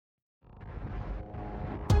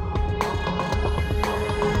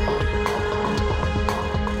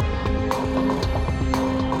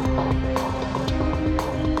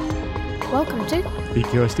to The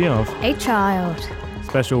Curiosity of a Child.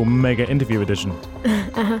 Special Mega Interview Edition.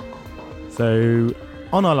 So,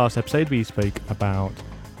 on our last episode, we spoke about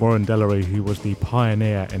Warren Delarue, who was the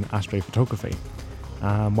pioneer in astrophotography.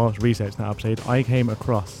 Whilst researching that episode, I came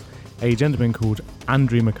across a gentleman called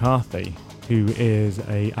Andrew McCarthy, who is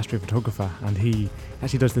a astrophotographer, and he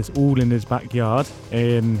actually does this all in his backyard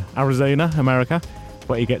in Arizona, America,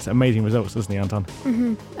 but he gets amazing results, doesn't he, Anton?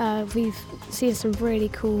 We've seen some really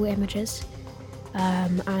cool images,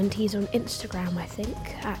 and he's on Instagram, I think,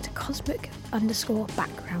 at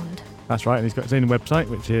cosmic_background. That's right, and he's got his own website,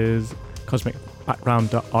 which is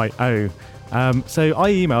cosmicbackground.io. So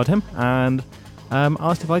I emailed him and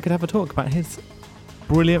asked if I could have a talk about his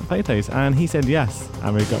brilliant photos, and he said yes,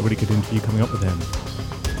 and we've got a really good interview coming up with him.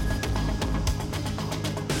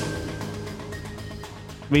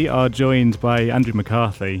 We are joined by Andrew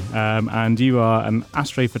McCarthy, and you are an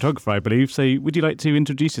astrophotographer, I believe, so would you like to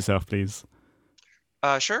introduce yourself, please?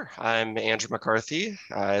 Sure. I'm Andrew McCarthy.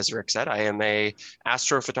 As Rick said, I am a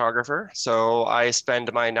astrophotographer. So I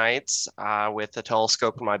spend my nights with a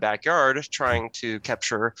telescope in my backyard trying to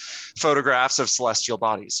capture photographs of celestial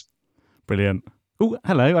bodies. Brilliant. Oh,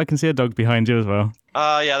 hello. I can see a dog behind you as well.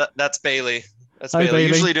 Yeah, that's Bailey. That's Hi, Bailey. Bailey.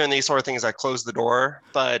 Usually doing these sort of things, I close the door,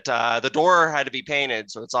 but the door had to be painted,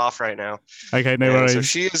 so it's off right now. Okay, no worries. So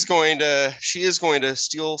she is going to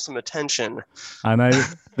steal some attention. I know,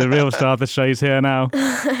 the real star of the show's here now.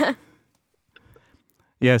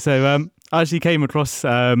 Yeah, so I actually came across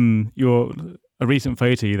a recent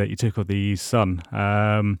photo that you took of the sun,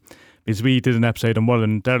 because we did an episode on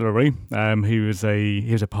Warren Delarue, who was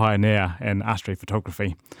he was a pioneer in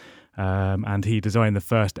astrophotography, and he designed the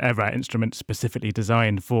first ever instrument specifically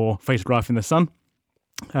designed for photographing the sun.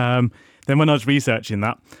 Then when I was researching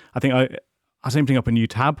that, I think I was opening up a new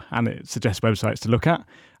tab, and it suggests websites to look at,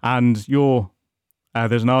 and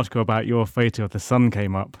there's an article about your photo of the sun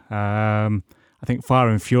came up. I think Fire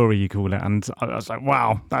and Fury, you call it. And I was like,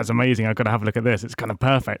 wow, that's amazing. I've got to have a look at this. It's kind of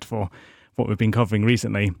perfect for what we've been covering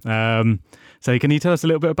recently. So can you tell us a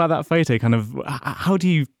little bit about that photo? Kind of, how do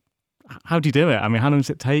you do it? I mean, how long does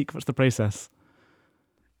it take? What's the process?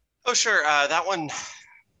 Oh, sure. That one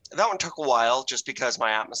took a while just because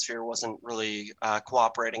my atmosphere wasn't really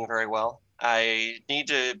cooperating very well. I need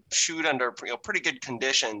to shoot under pretty good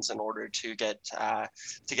conditions in order to get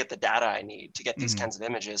the data I need to get these kinds of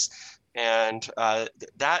images. And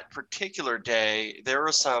that particular day, there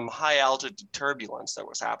was some high altitude turbulence that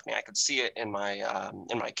was happening. I could see it in my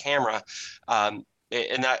camera, and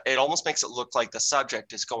that it almost makes it look like the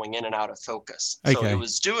subject is going in and out of focus. Okay. So it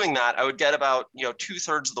was doing that. I would get about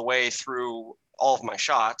 2/3 of the way through all of my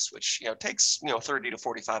shots, which takes 30 to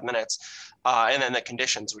 45 minutes, and then the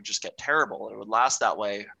conditions would just get terrible. It would last that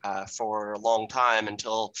way for a long time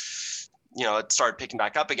until it started picking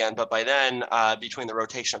back up again. But by then, between the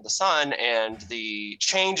rotation of the sun and the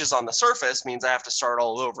changes on the surface means I have to start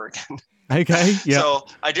all over again. Okay. Yeah. So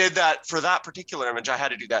I did that for that particular image. I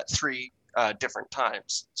had to do that 3 different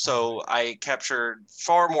times. So I captured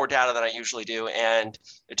far more data than I usually do, and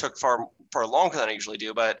it took far longer than I usually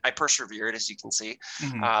do, but I persevered, as you can see.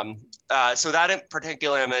 So that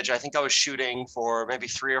particular image, I think I was shooting for maybe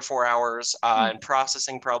 3 or 4 hours, and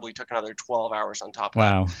processing probably took another 12 hours on top of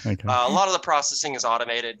Wow. that. Okay. A lot of the processing is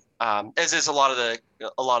automated, as is a lot of the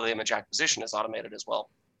image acquisition is automated as well.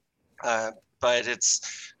 But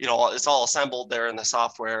it's it's all assembled there in the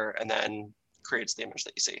software, and then creates the image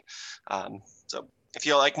that you see. So if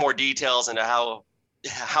you like more details into how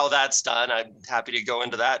that's done, I'm happy to go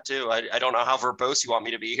into that too. I don't know how verbose you want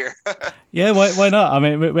me to be here. Yeah, why not? I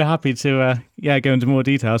mean, we're happy to go into more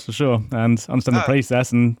details for sure, and understand the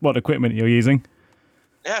process and what equipment you're using.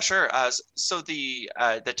 Yeah, sure. So the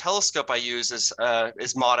telescope I use is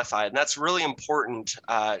modified, and that's really important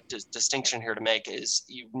distinction here to make. Is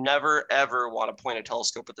you never ever want to point a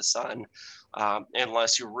telescope at the sun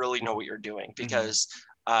unless you really know what you're doing, because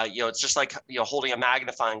it's just like holding a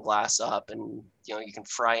magnifying glass up, and you can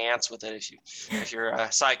fry ants with it if you're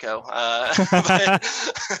a psycho.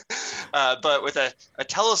 But with a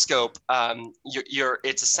telescope,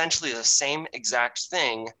 it's essentially the same exact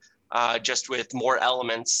thing. Just with more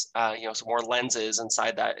elements, some more lenses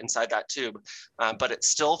inside that tube, but it's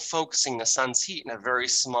still focusing the sun's heat in a very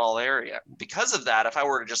small area. Because of that, if I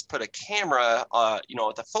were to just put a camera, at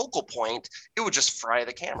the focal point, it would just fry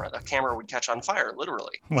the camera. The camera would catch on fire,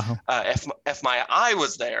 literally. Wow. If my eye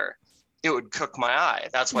was there, it would cook my eye.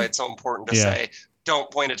 That's why it's so important to say, don't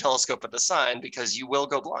point a telescope at the sun, because you will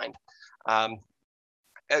go blind.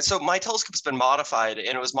 So my telescope's been modified,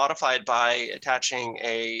 and it was modified by attaching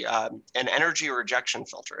an energy rejection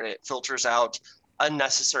filter. It filters out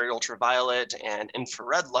unnecessary ultraviolet and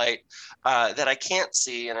infrared light that I can't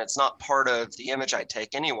see, and it's not part of the image I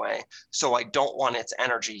take anyway. So I don't want its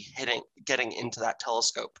energy getting into that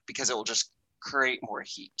telescope because it will just create more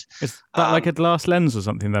heat. Is that like a glass lens or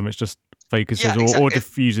something then, which just focuses or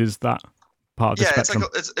diffuses that part of the spectrum?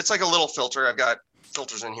 It's like a little filter. I've got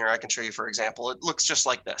filters in here I can show you, for example. It looks just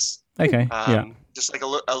like this. Okay. Just like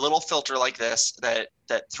a little filter like this that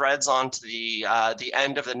threads onto the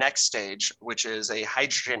end of the next stage, which is a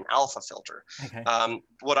hydrogen alpha filter. Okay.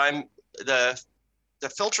 The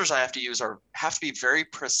filters I have to use have to be very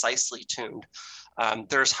precisely tuned.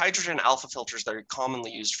 There's hydrogen alpha filters that are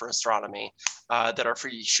commonly used for astronomy that are for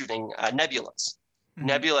shooting nebulas. Mm-hmm.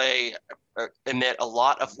 Nebulae emit a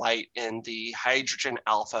lot of light in the hydrogen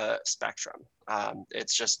alpha spectrum.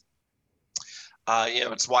 It's just,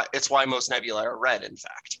 it's why most nebulae are red, in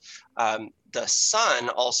fact. The sun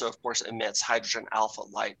also, of course, emits hydrogen alpha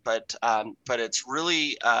light, but it's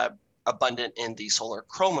really abundant in the solar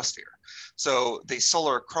chromosphere. So the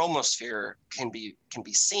solar chromosphere can be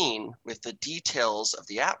seen with the details of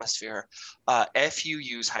the atmosphere if you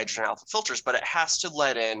use hydrogen alpha filters, but it has to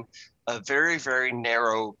let in a very, very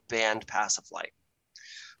narrow band pass of light.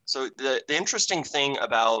 So the interesting thing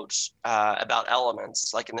about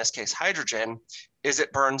elements, like in this case hydrogen, is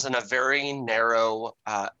it burns in a very narrow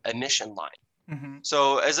emission line. Mm-hmm.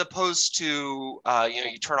 So as opposed to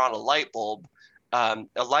you turn on a light bulb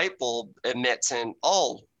emits in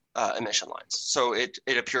all emission lines, so it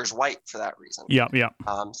appears white for that reason. Yeah.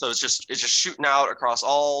 So it's just shooting out across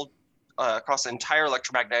the entire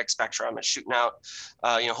electromagnetic spectrum. It's shooting out,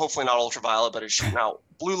 hopefully not ultraviolet, but it's shooting out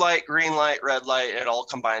blue light, green light, red light. It all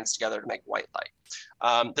combines together to make white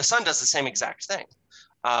light. The sun does the same exact thing.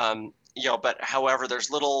 But however,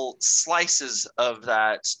 there's little slices of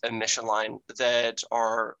that emission line that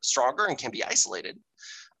are stronger and can be isolated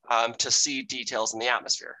to see details in the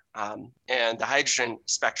atmosphere. And the hydrogen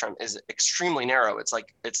spectrum is extremely narrow. It's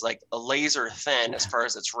like a laser thin as far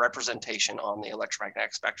as its representation on the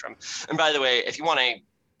electromagnetic spectrum. And by the way, if you want a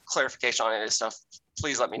clarification on any of this stuff,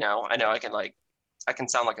 please let me know. I know I can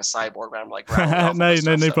sound like a cyborg, but I'm like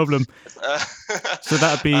no problem. So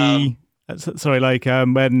that'd be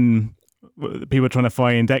when people are trying to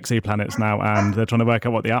find exoplanets now, and they're trying to work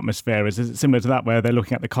out what the atmosphere is. Is it similar to that, where they're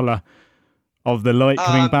looking at the color of the light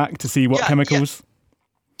coming back to see what chemicals?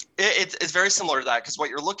 Yeah. It's very similar to that, because what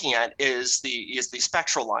you're looking at is the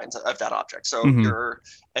spectral lines of that object. So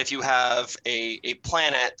if you have a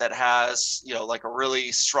planet that has like a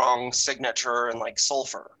really strong signature in like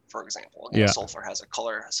sulfur, for example, sulfur has a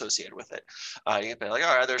color associated with it. You'd be like,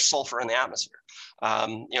 all right, there's sulfur in the atmosphere.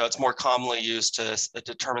 It's more commonly used to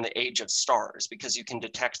determine the age of stars, because you can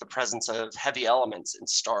detect the presence of heavy elements in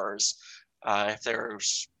stars if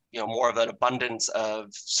there's more of an abundance of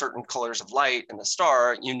certain colors of light in the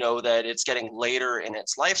star. That it's getting later in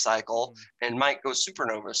its life cycle and might go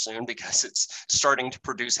supernova soon because it's starting to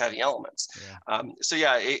produce heavy elements.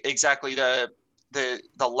 Exactly. The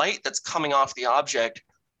light that's coming off the object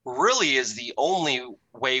really is the only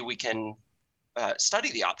way we can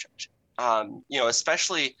study the object.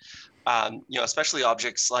 Especially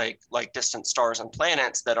objects like distant stars and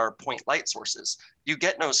planets that are point light sources. You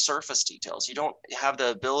get no surface details. You don't have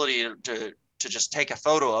the ability to just take a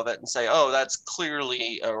photo of it and say, oh, that's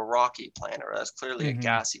clearly a rocky planet, or that's clearly a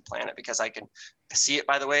gassy planet, because I can see it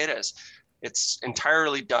by the way it is. It's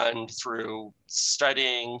entirely done through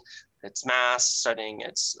studying its mass, studying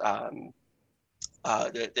its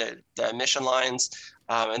the emission lines,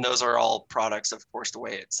 and those are all products, of course, the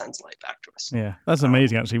way it sends light back to us. Yeah, that's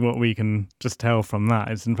amazing, actually, what we can just tell from that.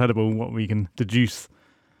 It's incredible what we can deduce.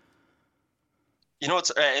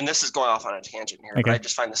 And this is going off on a tangent here, but I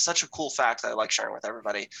just find this such a cool fact that I like sharing with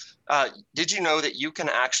everybody. Did you know that you can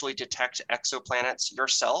actually detect exoplanets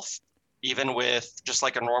yourself, even with just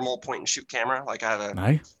like a normal point and shoot camera? Like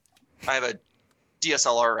I have a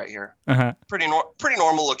DSLR right here. Pretty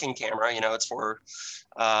normal looking camera. It's for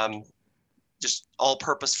just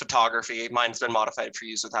all-purpose photography. Mine's been modified for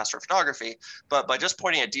use with astrophotography. But by just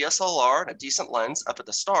pointing a DSLR and a decent lens up at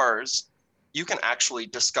the stars, you can actually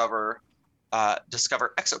discover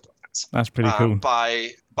exoplanets. That's pretty cool.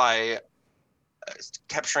 By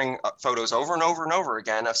capturing photos over and over and over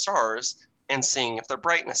again of stars and seeing if their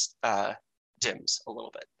brightness dims a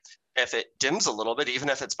little bit. If it dims a little bit, even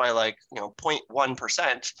if it's by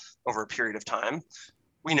 0.1% over a period of time,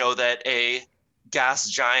 we know that a gas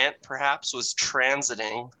giant perhaps was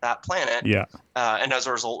transiting that planet. And as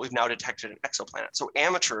a result, we've now detected an exoplanet. So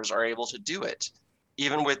amateurs are able to do it,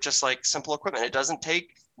 even with just like simple equipment. It doesn't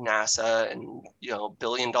take NASA and $1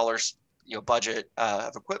 billion budget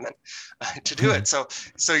of equipment to do it.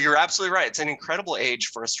 So you're absolutely right. It's an incredible age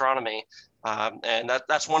for astronomy. And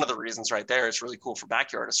that's one of the reasons right there. It's really cool for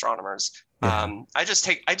backyard astronomers. Yeah. I just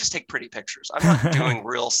take pretty pictures. I'm not doing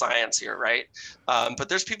real science here, right? But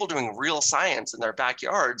there's people doing real science in their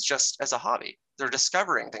backyards just as a hobby. They're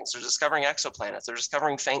discovering things. They're discovering exoplanets. They're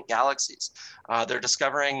discovering faint galaxies. They're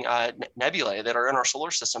discovering nebulae that are in our solar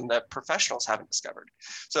system that professionals haven't discovered.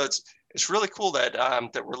 So it's really cool that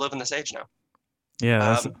that we're living this age now.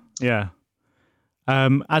 Yeah, yeah.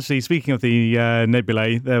 Actually, speaking of the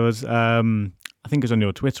nebulae, there was, I think it was on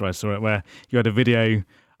your Twitter, I saw it, where you had a video,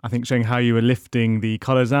 I think, showing how you were lifting the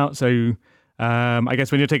colours out. So I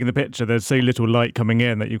guess when you're taking the picture, there's so little light coming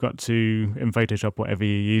in that you've got to, in Photoshop, whatever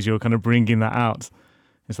you use, you're kind of bringing that out.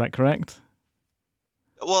 Is that correct?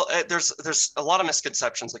 Well, there's a lot of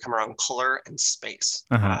misconceptions that come around color and space.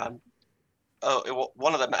 Uh-huh.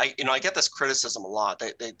 One of them, I get this criticism a lot.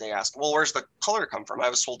 They ask, well, where's the color come from? I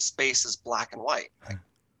was told space is black and white.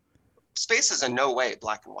 Space is in no way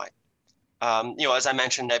black and white. As I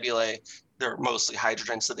mentioned, nebulae, they're mostly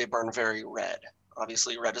hydrogen, so they burn very red.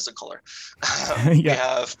 Obviously, red is a color.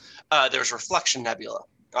 Yeah. There's reflection nebula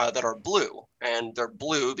that are blue, and they're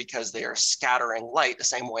blue because they are scattering light the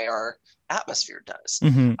same way our atmosphere does.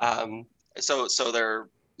 Mm-hmm. So they're,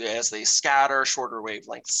 as they scatter, shorter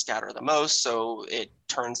wavelengths scatter the most, so it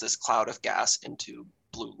turns this cloud of gas into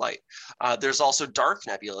blue light. There's also dark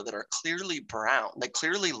nebula that are clearly brown. They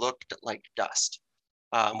clearly look like dust.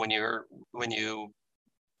 When you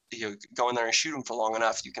go in there and shoot them for long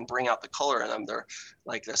enough, you can bring out the color in them. They're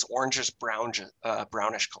like this orangish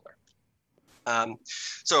brownish color.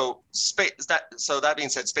 So that being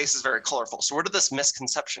said, space is very colorful. So where did this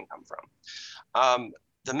misconception come from?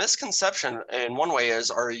 The misconception in one way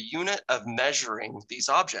is our unit of measuring these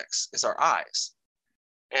objects is our eyes.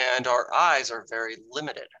 And our eyes are very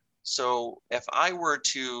limited. So if I were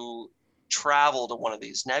to travel to one of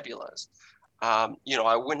these nebulas,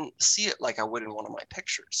 I wouldn't see it like I would in one of my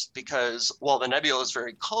pictures, because while the nebula is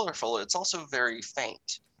very colorful, it's also very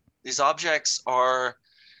faint. These objects are,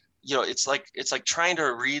 it's like trying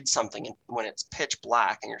to read something when it's pitch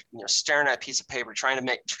black and you're staring at a piece of paper trying to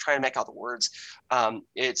make out the words.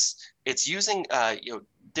 It's using a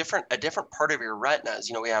different part of your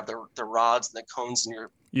retinas. We have the rods and the cones in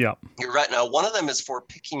your retina. One of them is for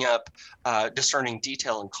picking up discerning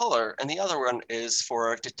detail and color, and the other one is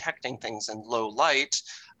for detecting things in low light,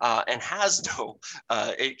 and has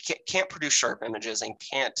it can't produce sharp images and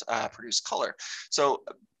can't produce color. So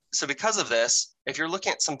because of this, if you're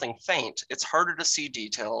looking at something faint, it's harder to see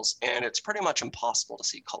details, and it's pretty much impossible to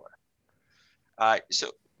see color.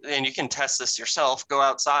 And you can test this yourself. Go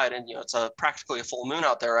outside, and it's practically a full moon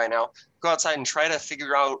out there right now. Go outside and try to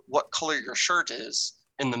figure out what color your shirt is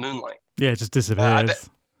in the moonlight. Yeah, it just disappears.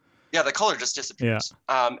 The color just disappears.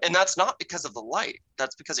 Yeah. And that's not because of the light.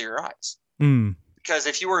 That's because of your eyes. Mm. Because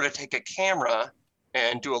if you were to take a camera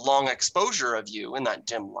and do a long exposure of you in that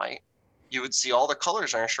dim light, you would see all the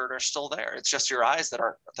colors on your shirt are still there. It's just your eyes that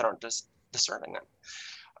aren't discerning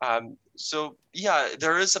them.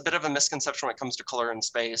 There is a bit of a misconception when it comes to color in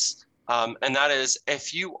space. And that is,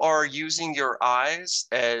 if you are using your eyes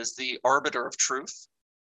as the arbiter of truth,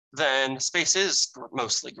 then space is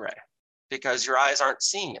mostly gray because your eyes aren't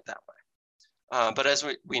seeing it that way. But as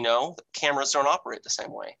we know, cameras don't operate the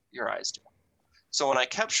same way your eyes do. So when I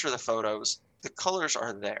capture the photos, the colors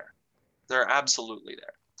are there. They're absolutely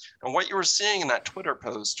there. And what you were seeing in that Twitter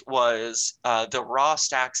post was the raw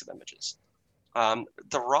stacks of images.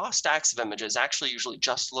 The raw stacks of images actually usually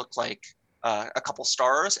just look like a couple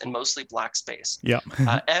stars and mostly black space. Yeah.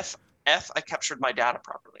 I captured my data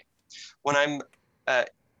properly. When I'm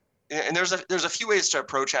and there's a few ways to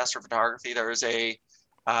approach astrophotography. There is a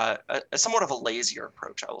somewhat of a lazier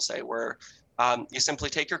approach, I will say, where you simply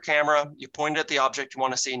take your camera, you point it at the object you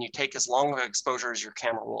want to see, and you take as long of an exposure as your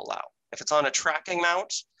camera will allow. If it's on a tracking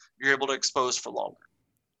mount, you're able to expose for longer.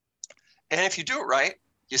 And if you do it right,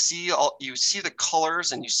 you see the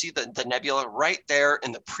colors and you see the nebula right there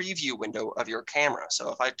in the preview window of your camera. So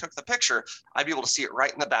if I took the picture, I'd be able to see it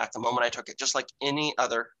right in the back the moment I took it, just like any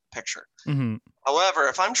other picture. Mm-hmm. However,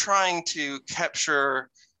 if I'm trying to capture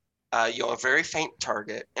a very faint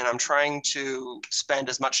target, and I'm trying to spend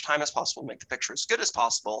as much time as possible to make the picture as good as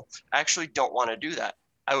possible, I actually don't want to do that.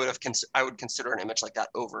 I would consider an image like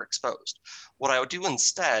that overexposed. What I would do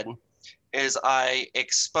instead is I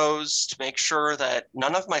expose to make sure that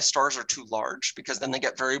none of my stars are too large, because then they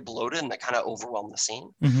get very bloated and they kind of overwhelm the scene.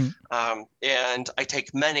 Mm-hmm. And I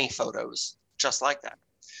take many photos just like that.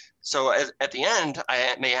 So at the end,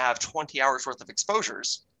 I may have 20 hours worth of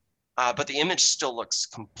exposures, but the image still looks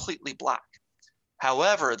completely black.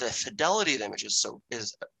 However, the fidelity of the image is so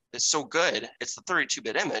good. It's the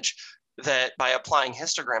 32-bit image that by applying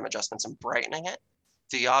histogram adjustments and brightening it,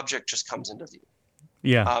 the object just comes into view.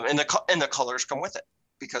 Yeah. And the colors come with it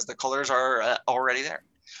because the colors are already there.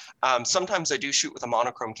 Sometimes I do shoot with a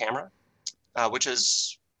monochrome camera, which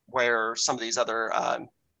is where some of these other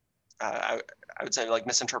I would say like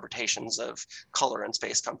misinterpretations of color and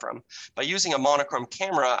space come from. By using a monochrome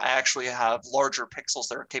camera, I actually have larger pixels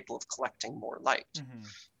that are capable of collecting more light. Mm-hmm.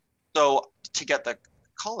 So to get the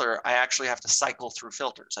color, I actually have to cycle through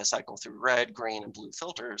filters. I cycle through red, green, and blue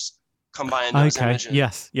filters, combine those images,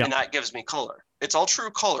 yes, yep. And that gives me color. It's all true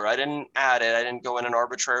color. I didn't add it. I didn't go in and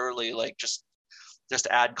arbitrarily like just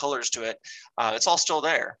add colors to it. It's all still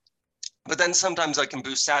there. But then sometimes I can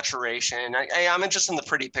boost saturation. I'm just in the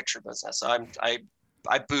pretty picture business. So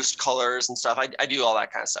I boost colors and stuff. I do all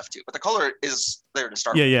that kind of stuff too. But the color is there to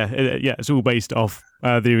start with. Yeah. It's all based off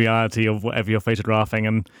the reality of whatever you're photographing.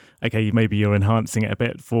 And okay, maybe you're enhancing it a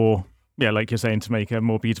bit for, like you're saying, to make a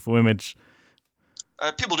more beautiful image.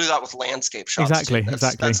 People do that with landscape shots. Exactly.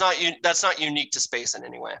 That's not unique to space in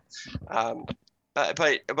any way.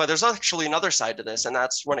 But there's actually another side to this, and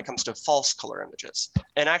that's when it comes to false color images.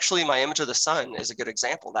 And actually, my image of the sun is a good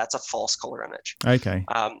example. That's a false color image. Okay.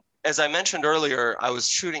 As I mentioned earlier, I was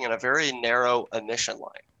shooting in a very narrow emission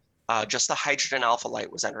line. Just the hydrogen alpha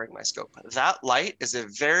light was entering my scope. That light is a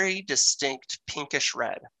very distinct pinkish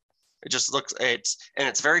red. It just looks,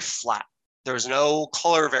 it's very flat. There's no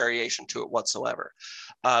color variation to it whatsoever,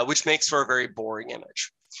 which makes for a very boring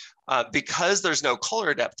image. Because there's no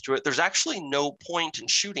color depth to it, there's actually no point in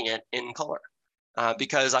shooting it in color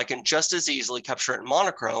because I can just as easily capture it in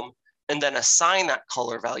monochrome and then assign that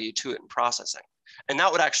color value to it in processing. And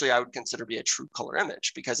that would actually, I would consider be a true color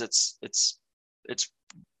image because it's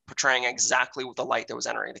portraying exactly what the light that was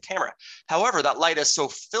entering the camera. However, that light is so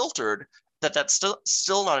filtered that that's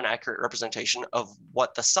still not an accurate representation of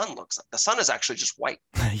what the sun looks like. The sun is actually just white.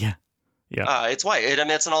 Yeah. It's white. It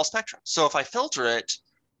emits an all spectrum. So if I filter it,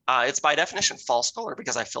 it's by definition false color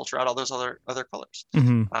because I filter out all those other colors.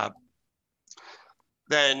 Mm-hmm.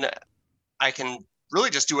 Then I can really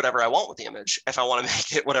just do whatever I want with the image if I want to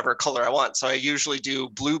make it whatever color I want. So I usually do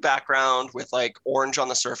blue background with like orange on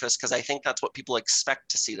the surface because I think that's what people expect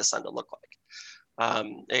to see the sun to look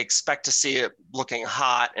like. They expect to see it looking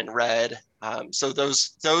hot and red. So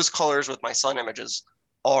those colors with my sun images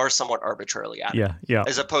are somewhat arbitrarily added. Yeah.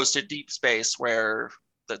 As opposed to deep space where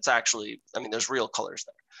that's actually, there's real colors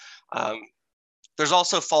there. There's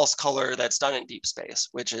also false color that's done in deep space,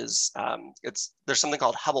 which is, there's something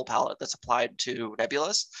called Hubble palette that's applied to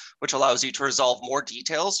nebulas, which allows you to resolve more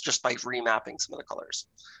details just by remapping some of the colors.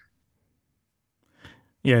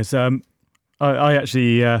 Yes, I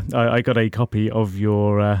actually, I got a copy of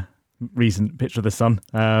your recent picture of the sun,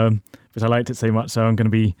 because I liked it so much, so I'm going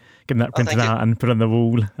to be getting that printed out and put on the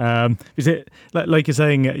wall. Is it, like you're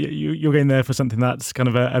saying, you're going there for something that's kind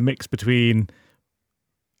of a mix between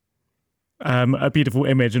a beautiful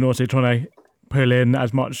image and also trying to pull in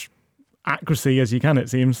as much accuracy as you can, it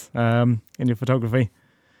seems, in your photography?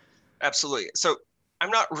 Absolutely. So I'm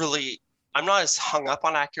not as hung up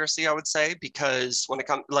on accuracy, I would say, because when it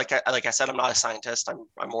comes, like I said, I'm not a scientist.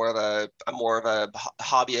 I'm more of a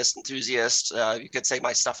hobbyist enthusiast. You could say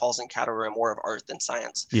my stuff falls in category more of art than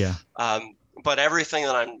science. Yeah. But everything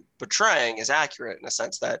that I'm portraying is accurate in the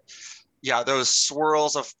sense that, those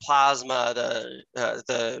swirls of plasma,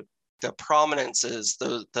 the prominences,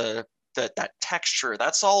 that texture,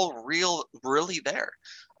 that's all really there.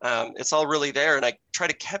 It's all really there, and I try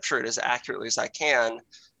to capture it as accurately as I can.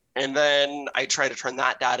 And then I try to turn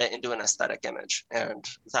that data into an aesthetic image. And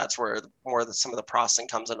that's where some of the processing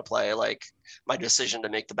comes into play, like my decision to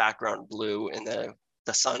make the background blue and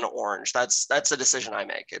the sun orange. That's a decision I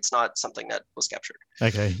make. It's not something that was captured.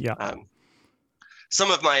 Okay, yeah. Some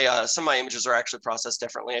of my images are actually processed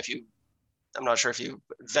differently. I'm not sure if you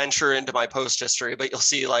venture into my post history, but you'll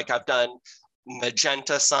see like I've done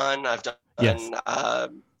magenta sun. I've done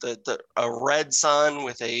a red sun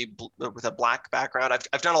with a black background.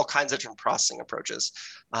 I've done all kinds of different processing approaches,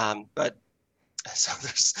 but so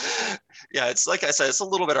there's it's like I said, it's a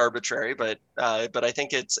little bit arbitrary, but I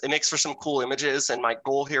think it makes for some cool images. And my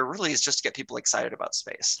goal here really is just to get people excited about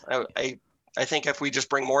space. I think if we just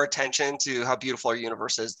bring more attention to how beautiful our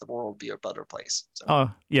universe is, the world will be a better place. So.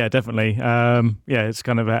 Oh yeah, definitely. It's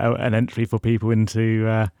kind of an entry for people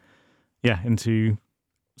into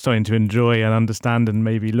starting to enjoy and understand and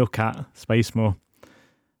maybe look at space more.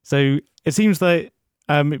 So it seems that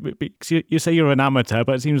you say you're an amateur,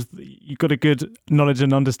 but it seems you've got a good knowledge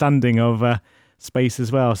and understanding of space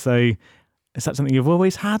as well. So is that something you've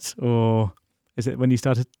always had, or Is it when you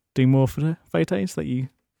started doing more photos that you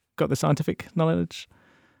got the scientific knowledge?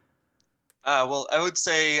 Well, I would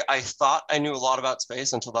say I thought I knew a lot about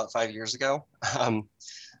space until about 5 years ago.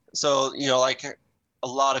 So, like a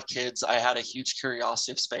lot of kids, I had a huge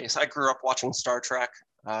curiosity of space. I grew up watching Star Trek,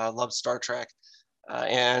 loved Star Trek,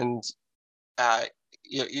 and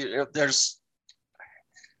there's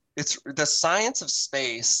it's the science of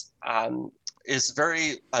space is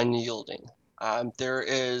very unyielding. There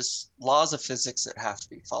is laws of physics that have to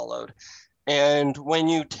be followed. And when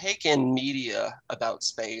you take in media about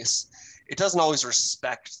space, it doesn't always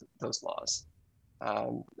respect those laws.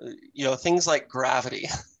 Things like gravity.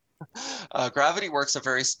 Gravity works a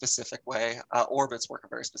very specific way. Orbits work a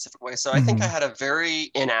very specific way. So I think I had a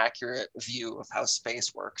very inaccurate view of how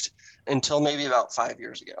space worked until maybe about 5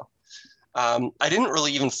 years ago. I didn't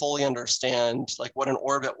really even fully understand like what an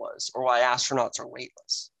orbit was or why astronauts are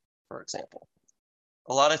weightless, for example.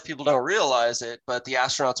 A lot of people don't realize it, but the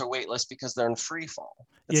astronauts are weightless because they're in free fall.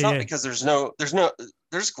 It's not because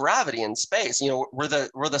there's gravity in space. Where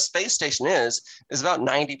the space station is about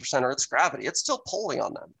 90% Earth's gravity. It's still pulling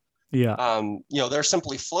on them. Yeah. They're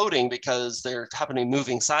simply floating because they're happen to be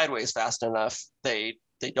moving sideways fast enough. They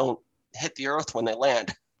don't hit the Earth when they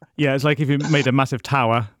land. Yeah, it's like if you made a massive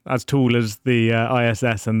tower as tall as the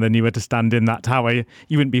ISS, and then you were to stand in that tower,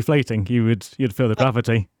 you wouldn't be floating. You'd feel the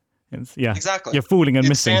gravity. Exactly. You're falling and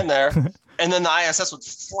missing. Stand there, and then the ISS would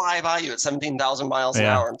fly by you at 17,000 miles an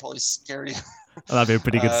hour and probably scare you. Well, that'd be a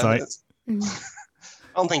pretty good sight. I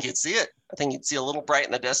don't think you'd see it. I think you'd see a little bright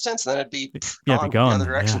in the distance, and then it'd be gone the other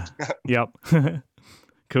direction. Yeah. Yep.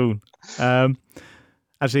 Cool.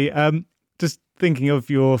 Actually, just thinking of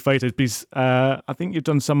your photos, because I think you've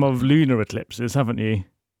done some of lunar eclipses, haven't you?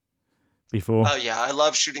 Before. Oh yeah, I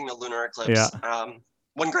love shooting the lunar eclipse. Yeah.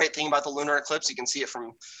 One great thing about the lunar eclipse, you can see it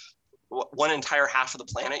from one entire half of the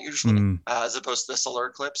planet usually, as opposed to the solar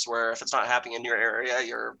eclipse, where if it's not happening in your area,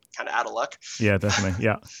 you're kind of out of luck. Yeah, definitely.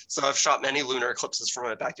 Yeah. So I've shot many lunar eclipses from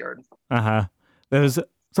my backyard. There's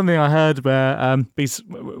something I heard where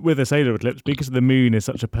with a solar eclipse, because the moon is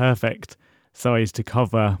such a perfect size to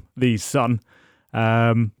cover the sun,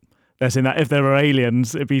 they're saying that if there were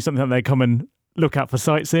aliens, it'd be something that they come and look at for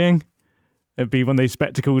sightseeing. It'd be one of these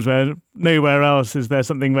spectacles where nowhere else is there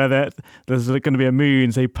something where there's going to be a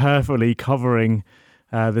moon, say, perfectly covering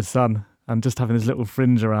the sun and just having this little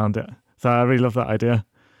fringe around it. So I really love that idea.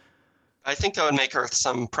 I think that would make Earth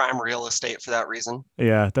some prime real estate for that reason.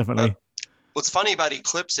 Yeah, definitely. What's funny about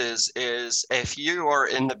eclipses is if you are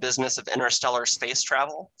in the business of interstellar space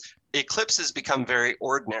travel, eclipses become very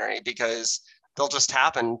ordinary because they'll just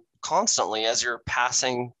happen constantly as you're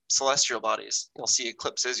passing celestial bodies. You'll see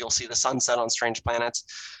eclipses, you'll see the sunset on strange planets.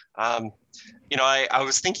 I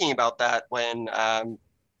was thinking about that when I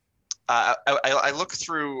look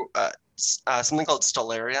through something called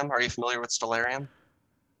Stellarium. Are you familiar with Stellarium?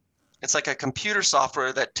 It's like a computer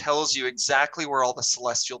software that tells you exactly where all the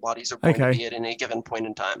celestial bodies are going to be at any given point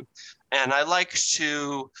in time. And I like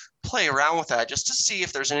to play around with that just to see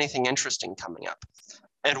if there's anything interesting coming up.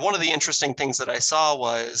 And one of the interesting things that I saw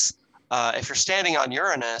was if you're standing on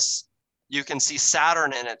Uranus, you can see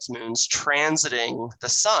Saturn and its moons transiting the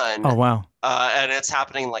sun. Oh, wow. And it's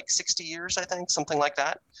happening like 60 years, I think, something like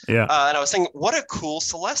that. Yeah. And I was thinking, what a cool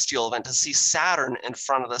celestial event to see Saturn in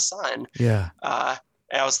front of the sun. Yeah.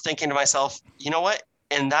 And I was thinking to myself, you know what?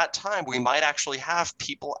 In that time, we might actually have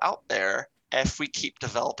people out there if we keep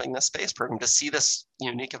developing the space program to see this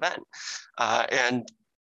unique event.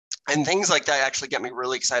 And things like that actually get me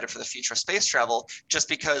really excited for the future of space travel, just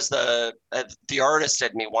because the artist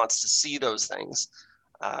in me wants to see those things.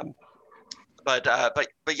 But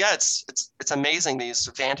yeah, it's amazing, these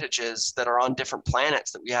vantages that are on different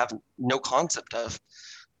planets that we have no concept of.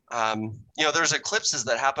 There's eclipses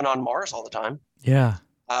that happen on Mars all the time. Yeah.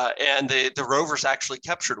 And the rovers actually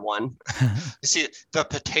captured one. You see the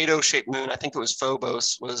potato-shaped moon, I think it was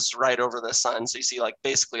Phobos, was right over the sun. So you see like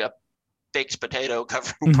basically a baked potato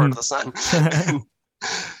covering part of the sun.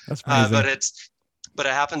 That's amazing. But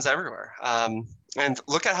it happens everywhere. And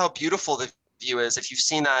look at how beautiful the view is. If you've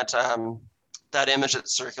seen that image that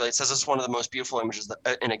circulates, this is one of the most beautiful images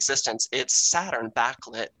in existence. It's Saturn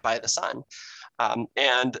backlit by the sun.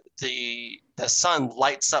 And the sun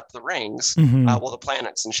lights up the rings while the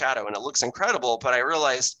planet's in shadow, and it looks incredible. But I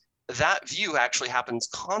realized that view actually happens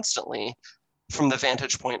constantly from the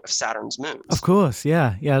vantage point of Saturn's moons. Of course,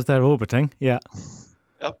 yeah, as they're orbiting, yeah.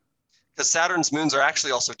 Yep, because Saturn's moons are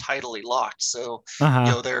actually also tidally locked, so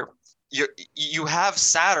you have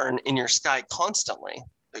Saturn in your sky constantly,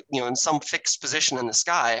 in some fixed position in the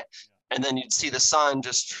sky, and then you'd see the sun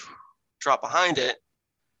just drop behind it,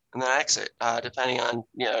 and then exit, depending on,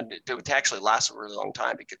 it would actually last a really long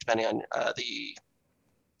time because depending on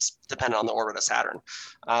depending on the orbit of Saturn.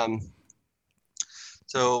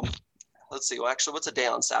 So let's see. Well, actually, what's a day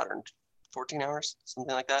on Saturn? 14 hours,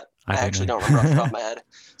 something like that. I actually don't remember off the top of my head.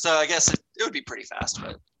 So I guess it would be pretty fast,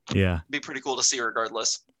 but yeah, it'd be pretty cool to see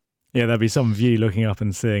regardless. Yeah, there'd be some view looking up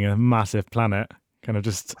and seeing a massive planet kind of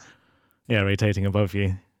just, rotating above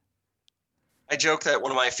you. I joke that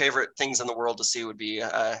one of my favorite things in the world to see would be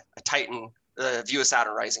a Titan, the view of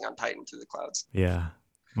Saturn rising on Titan through the clouds. Yeah,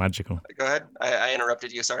 magical. Go ahead. I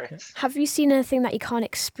interrupted you. Sorry. Have you seen anything that you can't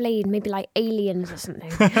explain? Maybe like aliens or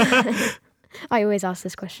something? I always ask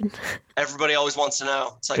this question. Everybody always wants to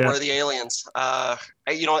know. It's like, where are the aliens?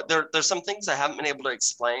 You know what? There's some things I haven't been able to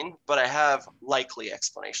explain, but I have likely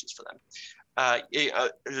explanations for them.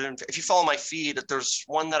 If you follow my feed, there's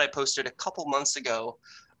one that I posted a couple months ago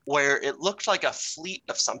where it looked like a fleet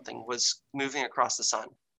of something was moving across the sun.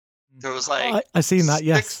 There was like I seen that.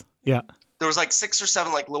 Yes. Yeah. There was like 6 or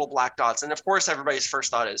 7 like little black dots, and of course everybody's first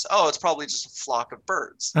thought is, oh, it's probably just a flock of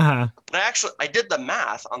birds. Uh-huh. But I did the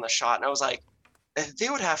math on the shot, and I was like, they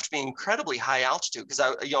would have to be incredibly high altitude, because I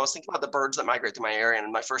was thinking about the birds that migrate through my area,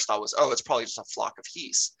 and my first thought was, oh, it's probably just a flock of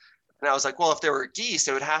geese. And I was like, well, if they were geese,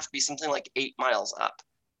 it would have to be something like 8 miles up.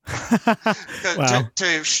 Wow.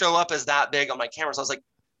 to show up as that big on my cameras. I was like,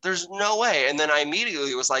 there's no way. And then I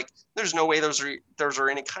immediately was like, there's no way those are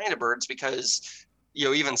any kind of birds, because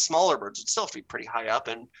even smaller birds would still have to be pretty high up.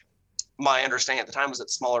 And my understanding at the time was that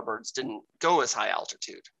smaller birds didn't go as high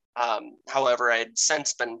altitude. However, I had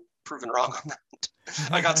since been proven wrong on that.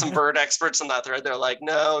 I got some bird experts on that thread. They're like,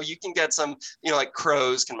 no, you can get some, like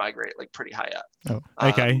crows can migrate like pretty high up. Oh,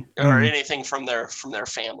 okay. Or anything from their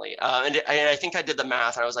family. And I think I did the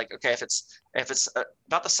math. And I was like, okay, if it's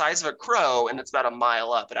about the size of a crow and it's about a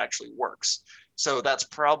mile up, it actually works. So that's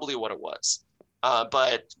probably what it was.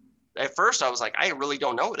 But at first I was like, I really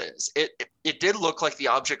don't know what it is. It did look like the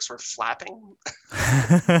objects were flapping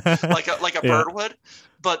like a bird would,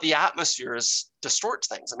 but the atmosphere distorts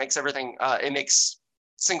things. It makes everything, it makes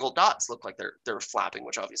single dots look like they're flapping,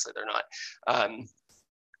 which obviously they're not.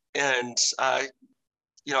 As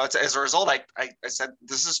a result, I said,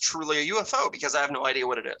 this is truly a UFO, because I have no idea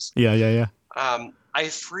what it is. Yeah. I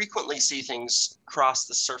frequently see things cross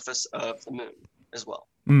the surface of the moon as well.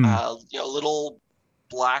 Little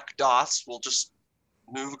black dots will just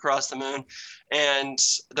move across the moon, and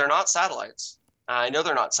they're not satellites. I know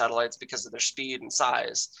they're not satellites because of their speed and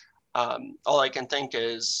size. All I can think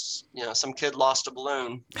is, some kid lost a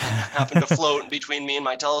balloon, happened to float between me and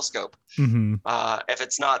my telescope. Mm-hmm. If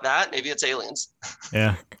it's not that, maybe it's aliens.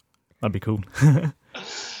 Yeah, that'd be cool.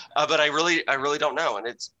 But I really don't know,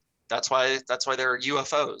 and that's why they're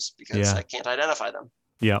UFOs, because I can't identify them.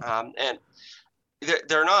 Yeah. And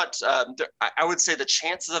they're not. I would say the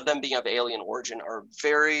chances of them being of alien origin are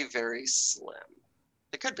very, very slim.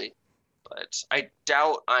 They could be, but I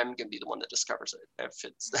doubt I'm going to be the one that discovers it. If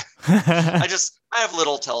it's, I have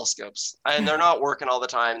little telescopes, and they're not working all the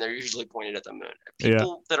time. They're usually pointed at the moon.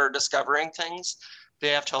 People that are discovering things, they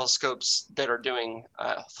have telescopes that are doing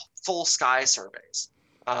full sky surveys.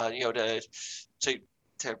 To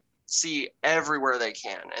see everywhere they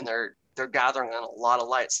can, and they're gathering on a lot of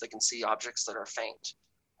light so they can see objects that are faint.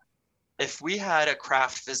 If we had a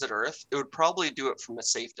craft visit Earth, it would probably do it from a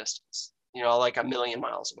safe distance, like 1 million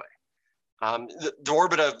miles away. The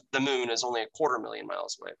orbit of the moon is only 250,000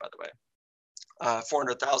 miles away, by the way.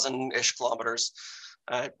 400,000-ish kilometers.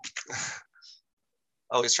 I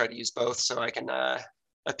always try to use both so I can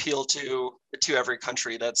appeal to every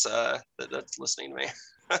country that's listening to me.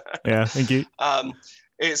 Yeah, thank you.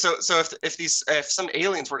 So if some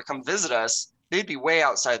aliens were to come visit us, they'd be way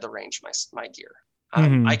outside the range of my gear.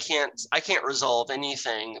 I can't resolve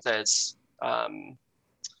anything that's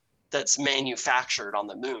manufactured on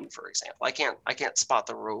the moon, for example. I can't spot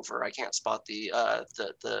the rover. I can't spot the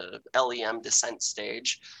LEM descent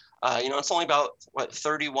stage. It's only about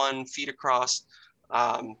 31 feet across.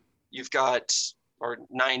 You've got, or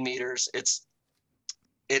 9 meters.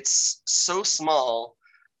 It's so small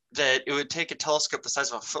that it would take a telescope the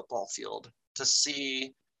size of a football field to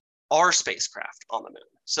see our spacecraft on the moon.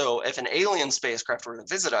 So if an alien spacecraft were to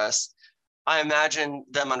visit us, I imagine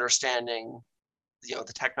them understanding, the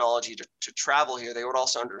technology to travel here. They would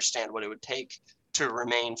also understand what it would take to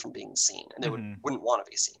remain from being seen, and they wouldn't want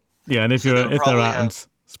to be seen. Yeah, and if they're out in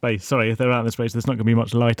space, there's not going to be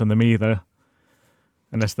much light on them either.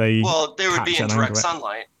 Unless they would be in direct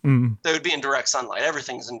sunlight. They would be in direct sunlight.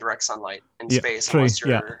 Everything's in direct sunlight in space, unless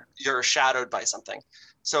you're shadowed by something.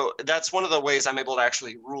 So that's one of the ways I'm able to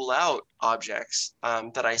actually rule out objects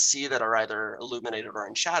that I see that are either illuminated or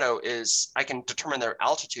in shadow is I can determine their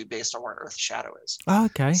altitude based on where Earth's shadow is. Oh,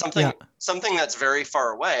 okay. Something that's very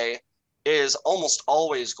far away is almost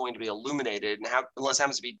always going to be illuminated unless it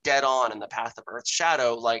happens to be dead on in the path of Earth's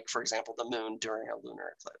shadow, like, for example, the moon during a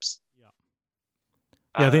lunar eclipse.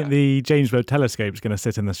 Yeah, I think the James Webb Telescope is going to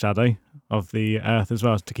sit in the shadow of the Earth as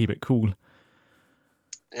well to keep it cool.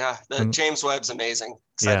 Yeah, the James Webb's amazing.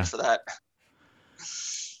 Excited for that.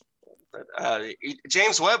 But,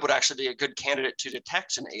 James Webb would actually be a good candidate to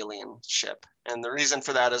detect an alien ship. And the reason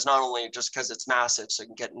for that is not only just because it's massive, so it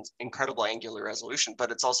can get incredible angular resolution,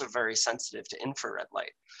 but it's also very sensitive to infrared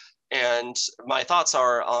light. And my thoughts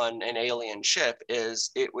are on an alien ship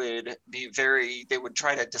is they would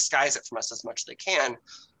try to disguise it from us as much as they can.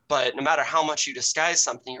 But no matter how much you disguise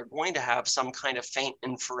something, you're going to have some kind of faint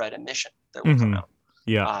infrared emission that will come out.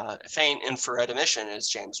 Yeah. Faint infrared emission is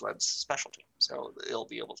James Webb's specialty. So it'll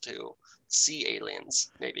be able to see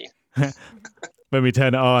aliens, maybe. When we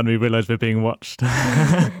turn it on, we realize we're being watched.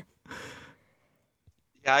 Yeah,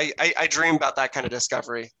 I dream about that kind of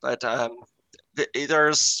discovery. But I'm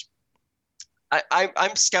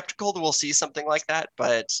skeptical that we'll see something like that,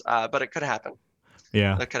 but it could happen.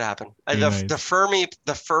 Yeah, that could happen. The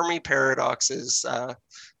Fermi paradox is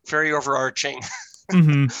very overarching.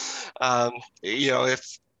 Mm-hmm.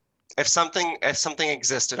 If something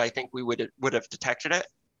existed, I think we would have detected it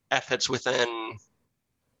if it's within,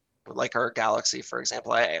 like, our galaxy, for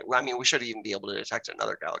example. I mean, we should even be able to detect it in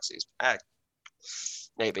other galaxies.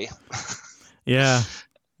 Maybe. Yeah.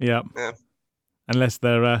 Unless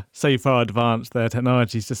they're so far advanced, their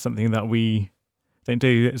technology is just something that we don't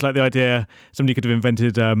do. It's like the idea somebody could have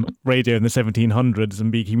invented radio in the 1700s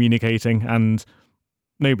and be communicating, and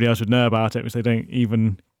nobody else would know about it because they don't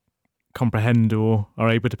even comprehend or are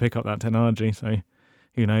able to pick up that technology. So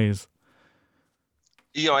who knows?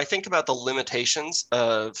 I think about the limitations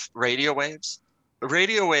of radio waves.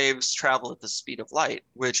 Radio waves travel at the speed of light,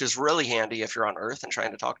 which is really handy if you're on Earth and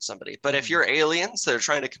trying to talk to somebody. But if you're aliens that are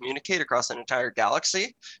trying to communicate across an entire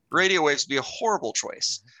galaxy, radio waves would be a horrible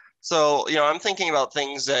choice. So, I'm thinking about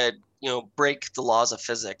things that, break the laws of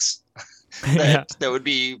physics. That would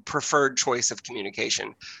be preferred choice of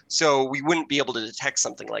communication. So we wouldn't be able to detect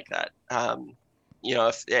something like that.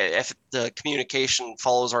 If the communication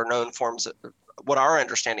follows our known forms, what our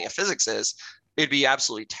understanding of physics is, it'd be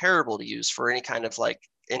absolutely terrible to use for any kind of like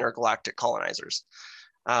intergalactic colonizers.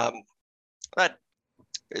 But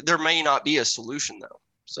there may not be a solution though.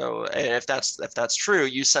 So if that's true,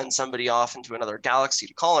 you send somebody off into another galaxy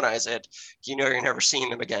to colonize it, you're never seeing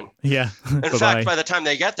them again. Yeah. In fact, by the time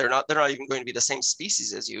they get there, they're not even going to be the same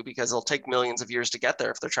species as you, because it'll take millions of years to get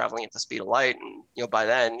there if they're traveling at the speed of light. And by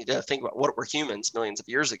then, you got to think about what were humans millions of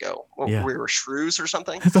years ago. We were shrews or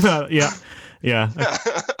something. Yeah.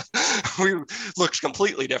 We looked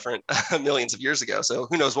completely different millions of years ago. So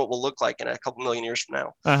who knows what we'll look like in a couple million years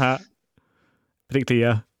from now.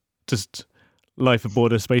 Particularly, just life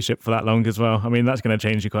aboard a spaceship for that long as well. I mean, that's going to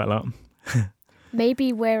change you quite a lot.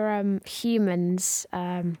 Maybe we're humans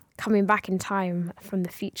coming back in time from the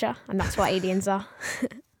future, and that's what aliens are.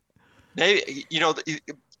 Maybe,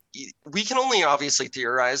 we can only obviously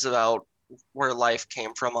theorize about where life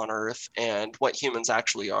came from on Earth and what humans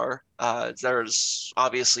actually are. There's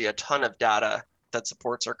obviously a ton of data that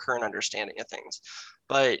supports our current understanding of things.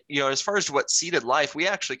 But, as far as what seeded life, we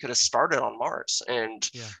actually could have started on Mars, and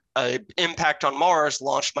impact on Mars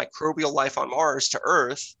launched microbial life on Mars to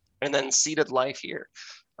Earth, and then seeded life here.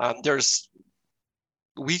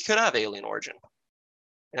 We could have alien origin.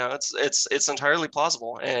 It's entirely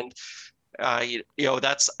plausible. And,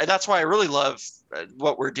 that's why I really love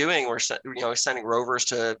what we're doing. We're sending rovers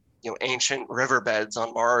to, ancient riverbeds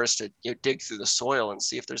on Mars to dig through the soil and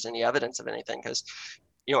see if there's any evidence of anything. Because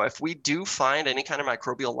if we do find any kind of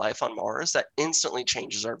microbial life on Mars, that instantly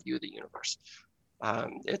changes our view of the universe.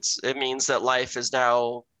 It means that life is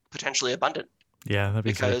now potentially abundant. Yeah, that'd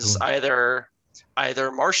be because so cool.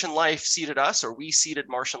 Either Martian life seeded us, or we seeded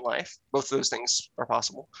Martian life. Both of those things are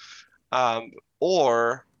possible.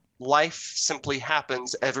 Or life simply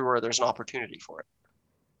happens everywhere there's an opportunity for it.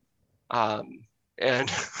 And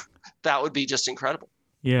that would be just incredible.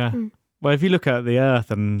 Yeah. Well, if you look at the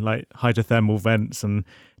Earth and like hydrothermal vents and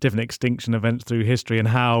different extinction events through history, and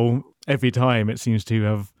how every time it seems to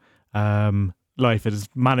have life has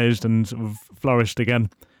managed and sort of flourished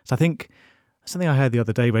again. So I think something I heard the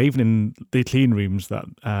other day, where even in the clean rooms that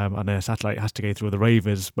a satellite has to go through, the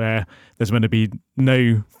rovers, where there's meant to be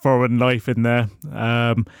no foreign life in there,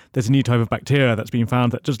 there's a new type of bacteria that's been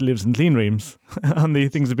found that just lives in clean rooms, and the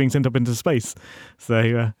things are being sent up into space.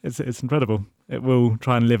 So it's incredible. it will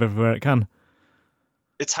try and live everywhere it can.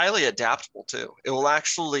 It's highly adaptable too. It will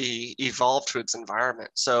actually evolve to its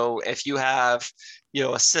environment. So if you have,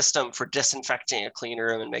 a system for disinfecting a clean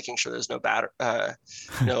room and making sure there's no bacteria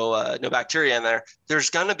in there, there's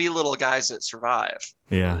going to be little guys that survive.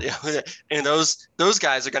 Yeah. And those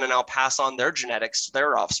guys are going to now pass on their genetics to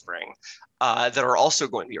their offspring. That are also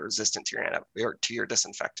going to be resistant to your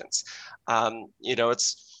disinfectants.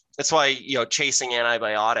 That's why chasing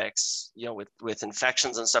antibiotics with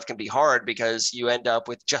infections and stuff can be hard, because you end up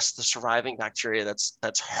with just the surviving bacteria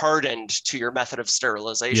that's hardened to your method of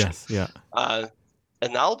sterilization. Yes, yeah.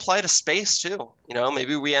 And that'll apply to space too.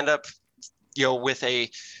 Maybe we end up with a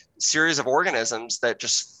series of organisms that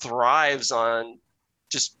just thrives on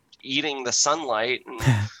just eating the sunlight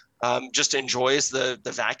and just enjoys the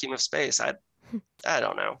vacuum of space. I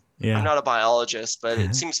don't know. Yeah. I'm not a biologist, but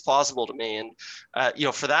it seems plausible to me. And,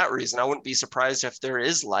 for that reason, I wouldn't be surprised if there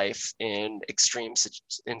is life in extreme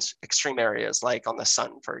areas, like on the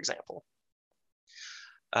sun, for example.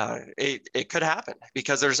 It could happen,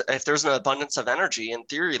 because if there's an abundance of energy, in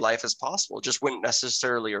theory, life is possible. It just wouldn't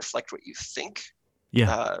necessarily reflect what you think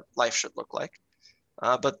life should look like.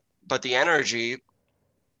 But the energy,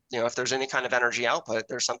 if there's any kind of energy output,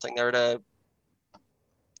 there's something there to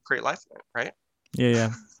create life in it, right?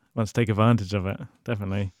 Yeah. Let's take advantage of it,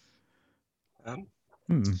 definitely.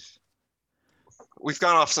 We've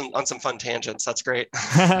gone off on some fun tangents. That's great.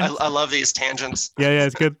 I love these tangents. Yeah,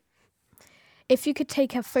 it's good. If you could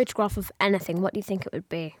take a photograph of anything, what do you think it would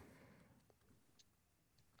be?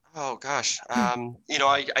 Oh gosh,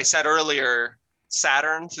 I said earlier,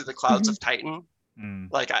 Saturn through the clouds of Titan.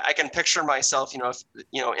 Like I can picture myself, if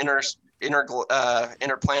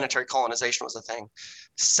interplanetary colonization was a thing,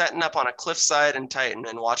 setting up on a cliffside in Titan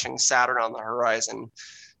and watching Saturn on the horizon,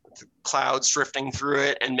 the clouds drifting through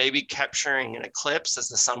it, and maybe capturing an eclipse as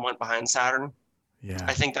the sun went behind Saturn. Yeah,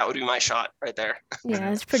 I think that would be my shot right there. Yeah,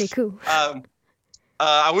 that's pretty cool.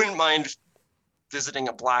 I wouldn't mind visiting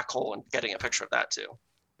a black hole and getting a picture of that too.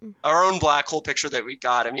 Our own black hole picture that we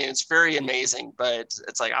got. I mean, it's very amazing, but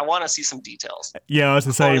it's like, I want to see some details. Yeah, it's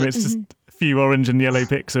the same. It's just a few orange and yellow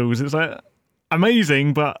pixels. It's like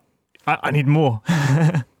amazing, but I need more.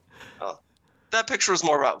 That picture was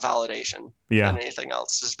more about validation than anything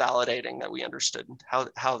else. Just validating that we understood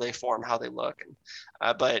how they form, how they look.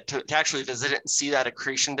 And but to actually visit it and see that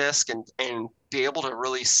accretion disk and be able to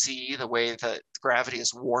really see the way that gravity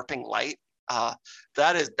is warping light,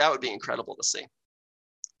 that would be incredible to see.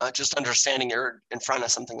 Just understanding you're in front of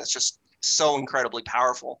something that's just so incredibly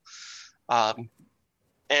powerful. And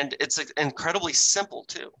it's incredibly simple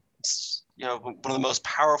too. It's, one of the most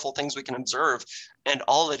powerful things we can observe. And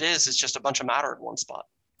all it is just a bunch of matter in one spot.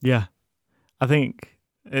 Yeah. I think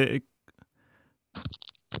it's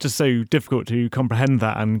just so difficult to comprehend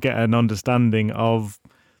that and get an understanding of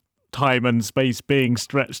time and space being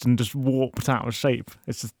stretched and just warped out of shape.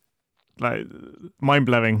 It's just like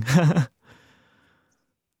mind-blowing.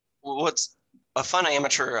 What's a fun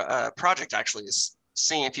amateur project actually is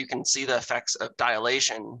seeing if you can see the effects of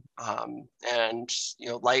dilation and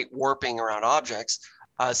light warping around objects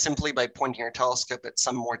simply by pointing your telescope at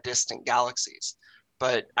some more distant galaxies.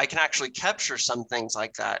 But I can actually capture some things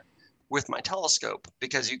like that with my telescope,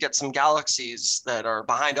 because you get some galaxies that are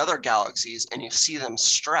behind other galaxies and you see them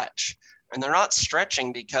stretch, and they're not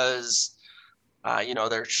stretching because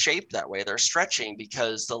they're shaped that way. They're stretching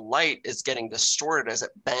because the light is getting distorted as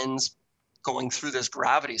it bends going through this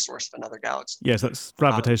gravity source of another galaxy. Yes, that's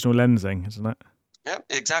gravitational lensing, isn't it? Yeah,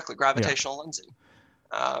 exactly. Gravitational lensing.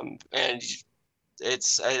 And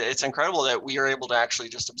it's incredible that we are able to actually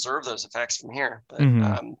just observe those effects from here. But,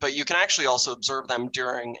 but you can actually also observe them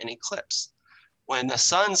during an eclipse. When the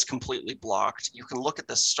sun's completely blocked, you can look at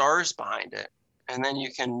the stars behind it, and then you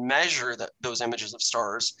can measure those images of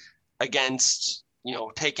stars against,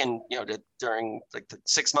 taken, during like the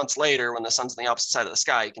 6 months later when the sun's on the opposite side of the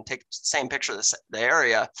sky. You can take the same picture of the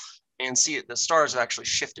area and see the stars have actually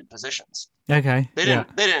shifted positions. Okay. They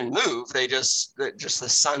didn't move. They just the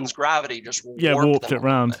sun's gravity just warped it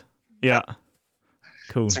around. Yeah.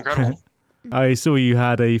 Cool. It's incredible. I saw you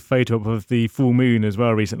had a photo of the full moon as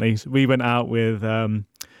well recently. So we went out with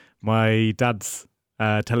my dad's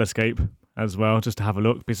telescope as well, just to have a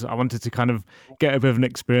look, because I wanted to kind of get a bit of an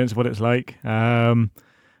experience of what it's like. And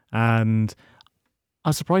I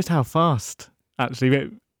was surprised how fast,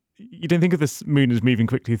 actually. You don't think of this moon as moving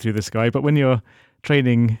quickly through the sky, but when you're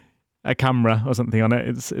training a camera or something on it,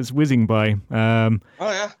 it's whizzing by. Oh,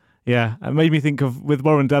 yeah. Yeah, it made me think of, with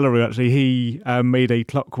Warren Delarue, actually, he made a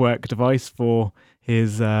clockwork device for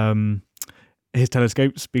his his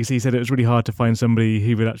telescopes, because he said it was really hard to find somebody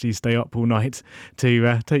who would actually stay up all night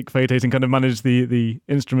to take photos and kind of manage the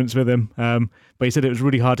instruments with him. But he said it was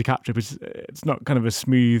really hard to capture because it's not kind of a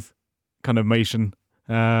smooth kind of motion.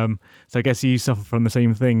 So I guess you suffer from the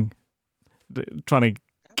same thing, trying to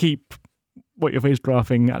keep what you're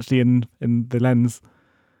photographing actually in the lens.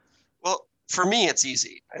 Well, for me, it's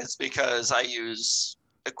easy. It's because I use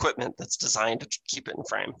equipment that's designed to keep it in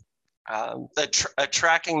frame. A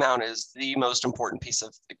tracking mount is the most important piece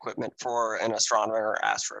of equipment for an astronomer or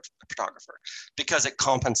astrophotographer because it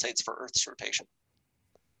compensates for Earth's rotation.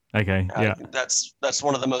 Okay, yeah. That's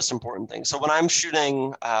one of the most important things. So when I'm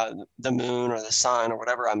shooting the moon or the sun or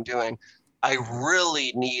whatever I'm doing, I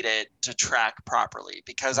really need it to track properly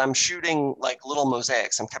because I'm shooting like little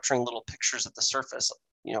mosaics. I'm capturing little pictures of the surface,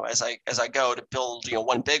 as I go to build,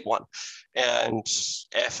 one big one. And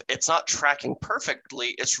if it's not tracking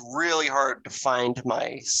perfectly, it's really hard to find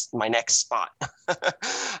my next spot.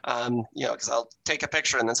 Because I'll take a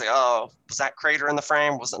picture and then say, oh, was that crater in the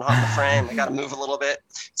frame? Was it not in the frame? I got to move a little bit.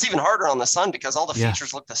 It's even harder on the sun because all the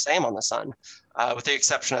features look the same on the sun, with the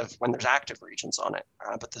exception of when there's active regions on it.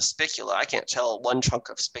 But the spicula, I can't tell one chunk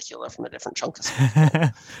of spicula from a different chunk of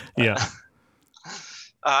spicula. Yeah.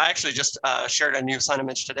 I actually just shared a new sun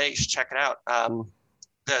image today. You should check it out.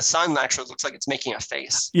 The sun actually looks like it's making a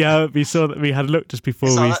face. Yeah, we saw that. We had a look just before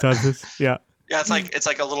we started this. Yeah. Yeah, it's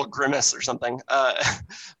like a little grimace or something. But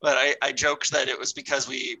I joked that it was because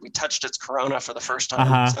we touched its corona for the first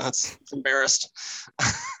time, so it's embarrassed.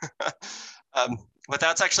 But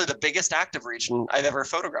that's actually the biggest active region I've ever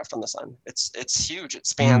photographed on the sun. It's huge. It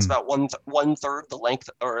spans about one third the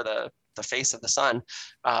length or the face of the sun,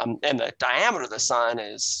 and the diameter of the sun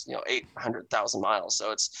is 800,000 miles.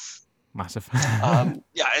 So it's massive.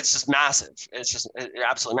 It's just massive. It's just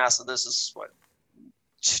absolutely massive. This is what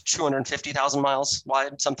 250,000 miles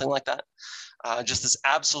wide, something like that. Just this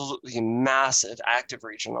absolutely massive active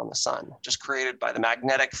region on the sun, just created by the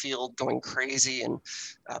magnetic field going crazy and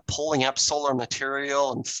pulling up solar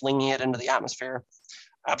material and flinging it into the atmosphere.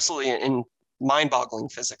 Absolutely, in mind-boggling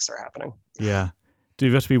physics are happening. Yeah. Do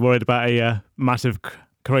you have to be worried about a massive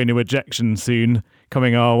coronal ejection soon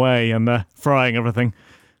coming our way and frying everything?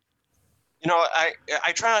 I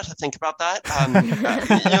try not to think about that.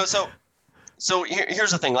 So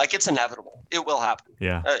here's the thing, like it's inevitable. It will happen.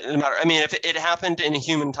 Yeah. No matter, I mean, if it happened in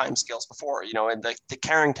human timescales before, in the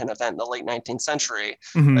Carrington event in the late 19th century,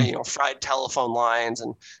 fried telephone lines.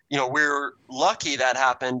 And, we're lucky that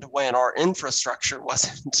happened when our infrastructure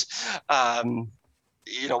wasn't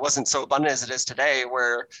so abundant as it is today,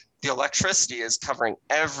 where the electricity is covering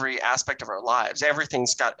every aspect of our lives.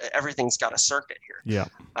 Everything's got a circuit here. Yeah.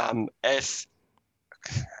 If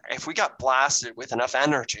we got blasted with enough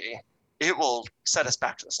energy, it will set us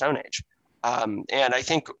back to the Stone Age. And I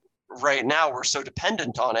think right now we're so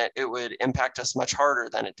dependent on it, it would impact us much harder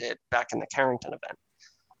than it did back in the Carrington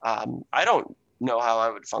event. I don't know how I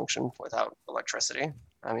would function without electricity.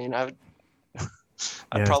 I mean, I'd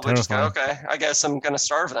probably just go, okay, I guess I'm going to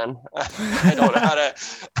starve then. I don't know how to.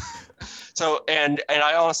 So, and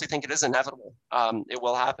I honestly think it is inevitable. It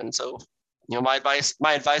will happen. So, my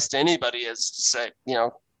advice to anybody is to say,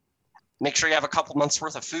 make sure you have a couple months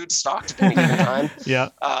worth of food stocked at any given time. Yeah.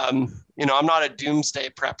 I'm not a doomsday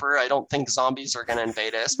prepper. I don't think zombies are going to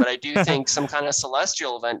invade us, but I do think some kind of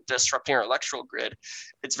celestial event disrupting our electrical grid,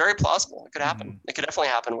 it's very plausible. It could happen. It could definitely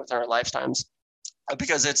happen within our lifetimes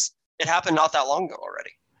because it happened not that long ago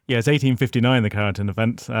already. Yeah, it's 1859, the Carrington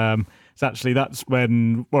event. That's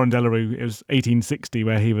when Warren Delarue, it was 1860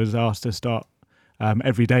 where he was asked to start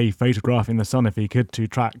every day photographing the sun if he could to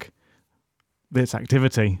track this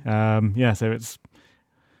activity. So it's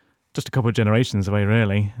just a couple of generations away,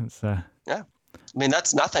 really. It's yeah. I mean,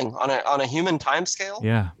 that's nothing on a human time scale.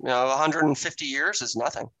 Yeah. 150 years is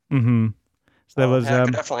nothing. Mm-hmm. So there was it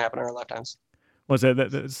could definitely happen in our lifetimes. Was it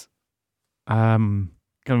that's kind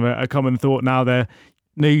of a common thought now there?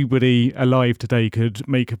 Nobody alive today could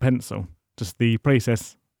make a pencil. Just the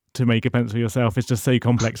process to make a pencil yourself is just so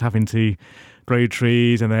complex, having to grow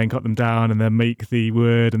trees and then cut them down and then make the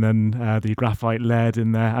wood and then the graphite lead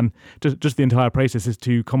in there, and just the entire process is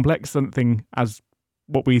too complex. Something as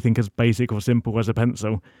what we think as basic or simple as a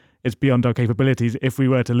pencil is beyond our capabilities if we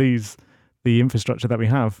were to lose the infrastructure that we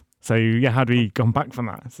have. So how do we come back from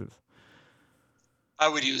that? I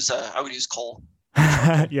would use coal.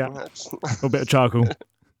 Yeah, a little bit of charcoal. A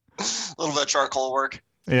little bit of charcoal work.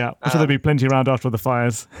 Yeah, I'm sure there'll be plenty around after the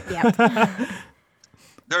fires. Yeah.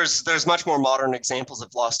 There's much more modern examples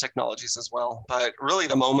of lost technologies as well, but really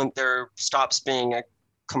the moment there stops being a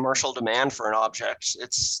commercial demand for an object,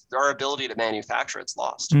 it's our ability to manufacture it's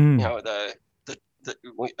lost.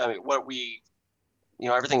 What we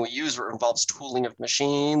everything we use involves tooling of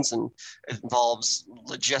machines, and it involves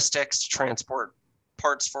logistics to transport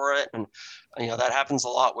parts for it. And, that happens a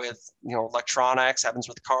lot with, electronics, happens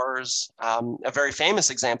with cars. A very famous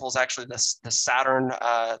example is actually the Saturn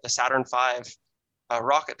V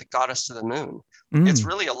rocket that got us to the moon. It's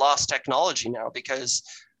really a lost technology now because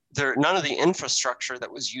none of the infrastructure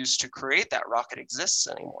that was used to create that rocket exists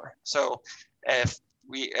anymore. So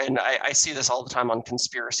I see this all the time on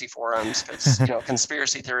conspiracy forums, because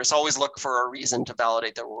conspiracy theorists always look for a reason to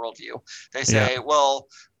validate their worldview. They say, well,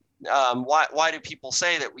 why do people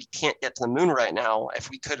say that we can't get to the moon right now if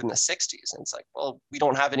we could in the 60s? And it's like, well, we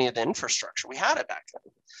don't have any of the infrastructure. We had it back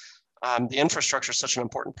then. The infrastructure is such an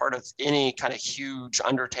important part of any kind of huge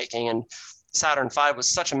undertaking, and Saturn V was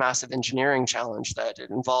such a massive engineering challenge that it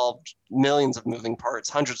involved millions of moving parts,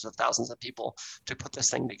 hundreds of thousands of people to put this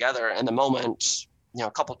thing together. And the moment,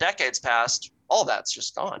 a couple decades passed, all that's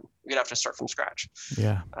just gone. We'd have to start from scratch.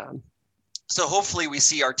 Yeah. So hopefully we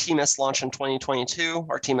see Artemis launch in 2022.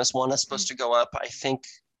 Artemis 1 is supposed to go up, I think,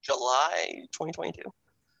 July 2022.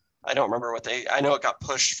 I don't remember I know it got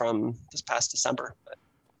pushed from this past December,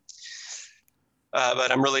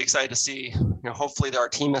 but I'm really excited to see, hopefully the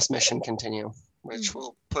Artemis mission continue, which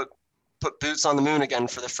will put boots on the moon again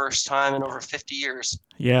for the first time in over 50 years.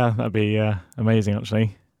 Yeah, that'd be amazing,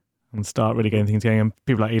 actually, and start really getting things going. And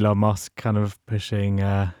people like Elon Musk kind of pushing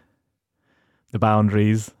the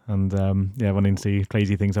boundaries and wanting to see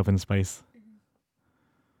crazy things up in space.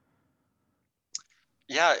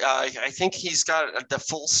 Yeah, I think he's got the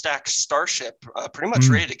full stack Starship pretty much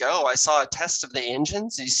ready to go. I saw a test of the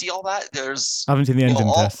engines. Did you see all that? I haven't seen the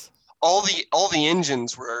engine tests. All the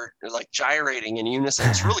engines were like gyrating in unison.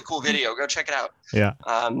 It's a really cool video. Go check it out. Yeah.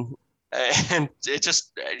 And it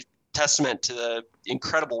just testament to the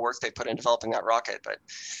incredible work they put in developing that rocket. But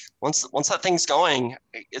once that thing's going,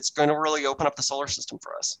 it's going to really open up the solar system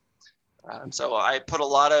for us. So I put a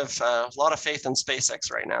lot of faith in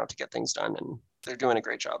SpaceX right now to get things done, and they're doing a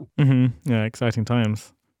great job. Mm-hmm. Yeah, exciting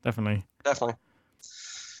times. Definitely.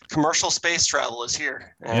 Commercial space travel is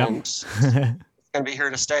here, and it's going to be here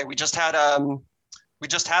to stay. We just had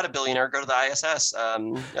a billionaire go to the ISS.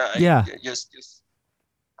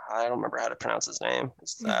 I don't remember how to pronounce his name.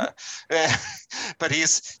 But he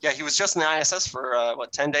was just in the ISS for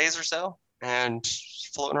 10 days or so, and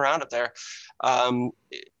floating around up there.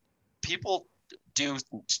 People do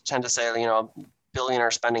tend to say,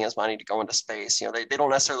 billionaire spending his money to go into space. They don't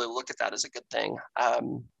necessarily look at that as a good thing.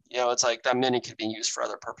 It's like that money could be used for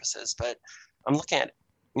other purposes, but I'm looking at,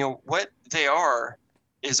 what they are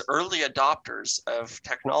is early adopters of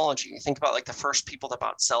technology. You think about like the first people that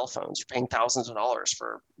bought cell phones. You're paying thousands of dollars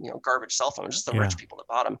for, garbage cell phones, just the rich people that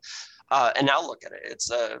bought them. And now look at it.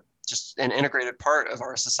 It's just an integrated part of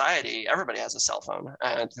our society. Everybody has a cell phone,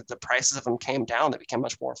 and the prices of them came down. They became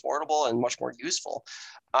much more affordable and much more useful.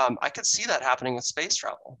 I could see that happening with space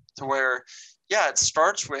travel, to where, it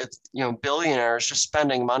starts with, billionaires just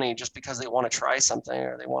spending money just because they want to try something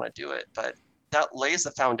or they want to do it. But that lays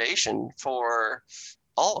the foundation for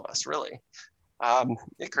all of us, really.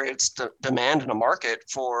 It creates demand in a market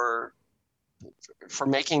for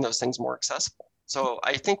making those things more accessible. So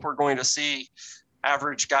I think we're going to see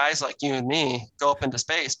average guys like you and me go up into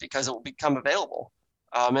space because it will become available.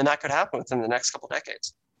 And that could happen within the next couple of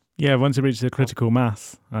decades. Yeah, once it reaches a critical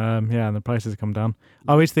mass, and the prices come down.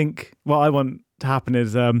 I always think what I want to happen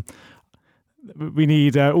is we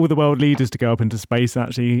need all the world leaders to go up into space and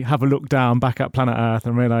actually have a look down back at planet Earth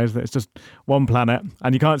and realise that it's just one planet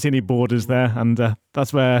and you can't see any borders there. And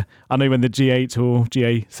that's where I know when the G8 or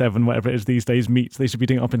GA7, whatever it is these days, meets, they should be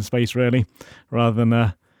doing it up in space, really, rather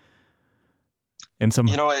than in some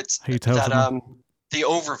hotel. The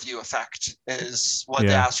overview effect is what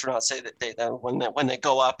the astronauts say that when they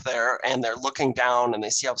go up there and they're looking down and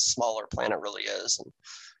they see how small our planet really is, and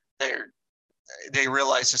they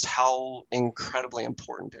realize just how incredibly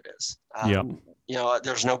important it is.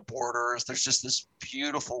 There's no borders. There's just this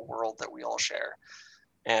beautiful world that we all share.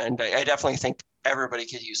 And I definitely think everybody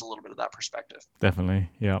could use a little bit of that perspective. Definitely,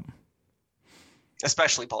 yeah.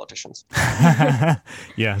 Especially politicians.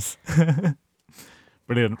 Yes.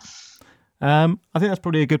 Brilliant. I think that's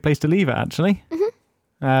probably a good place to leave it, actually.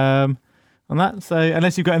 Mm-hmm. On that, so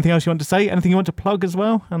unless you've got anything else you want to say, anything you want to plug as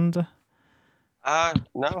well, and.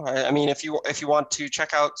 No, I mean, if you want to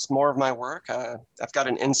check out some more of my work, I've got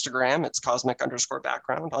an Instagram. It's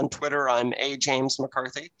cosmic_background. On Twitter, I'm James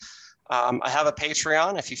McCarthy. I have a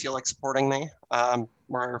Patreon if you feel like supporting me.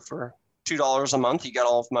 Where for $2 a month, you get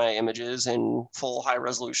all of my images in full high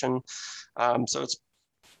resolution. So it's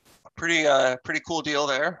pretty cool deal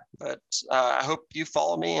there. But I hope you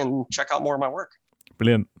follow me and check out more of my work.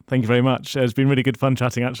 Brilliant. Thank you very much. It's been really good fun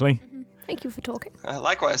chatting, actually. Thank you for talking.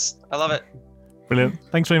 Likewise. I love it. Brilliant.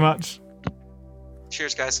 Thanks very much.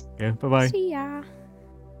 Cheers, guys. Yeah, bye-bye. See ya.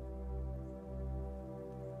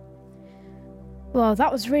 Well,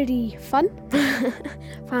 that was really fun.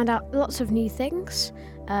 Found out lots of new things.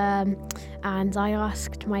 And I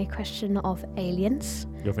asked my question of aliens.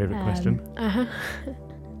 Your favourite question? Uh-huh.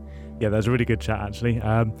 Yeah, that was a really good chat, actually.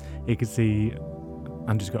 You can see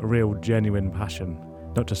Andrew's got a real genuine passion,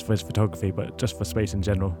 not just for his photography, but just for space in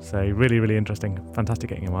general. So really, really interesting. Fantastic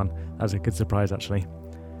getting him on. That was a good surprise, actually.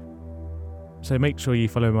 So make sure you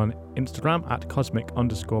follow him on Instagram at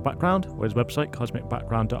cosmic_background, or his website,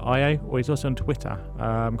 cosmicbackground.io, or he's also on Twitter,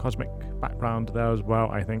 Cosmic Background there as well,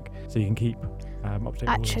 I think. So you can keep up to date.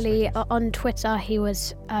 Actually, on Twitter, he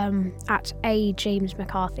was at A. James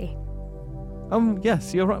McCarthy.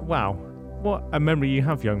 Yes, you're right. Wow. What a memory you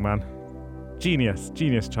have, young man. Genius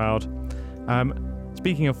child.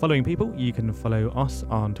 Speaking of following people, you can follow us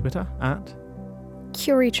on Twitter at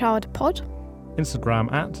CurieChildPod,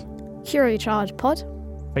 Instagram at CurieChildPod,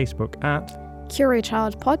 Facebook at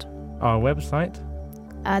CurieChildPod, our website,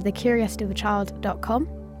 thecuriosityofachild.com,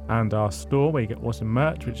 and our store where you get awesome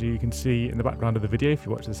merch, which you can see in the background of the video if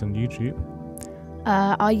you watch this on YouTube.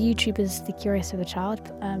 Our YouTube is The Curious of a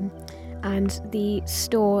Child, and the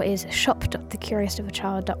store is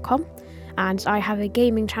shop.thecuriosityofachild.com, and I have a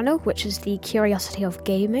gaming channel, which is The Curiosity of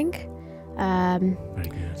Gaming. Very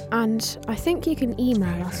good. And I think you can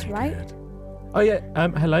email us, right? Good. Oh yeah,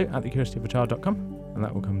 hello at thecuriosityofachild.com, and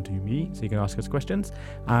that will come to me, so you can ask us questions.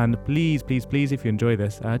 And please, please, please, if you enjoy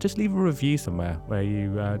this, just leave a review somewhere where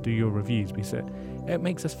you do your reviews, because it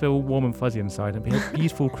makes us feel warm and fuzzy inside and be a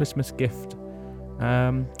beautiful Christmas gift.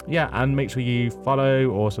 Yeah, and make sure you follow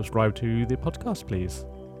or subscribe to the podcast, please.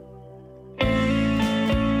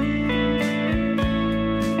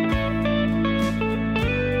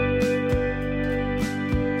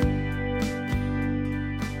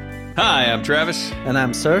 Hi, I'm Travis. And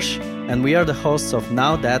I'm Serge, and we are the hosts of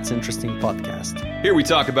Now That's Interesting podcast. Here we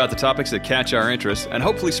talk about the topics that catch our interest and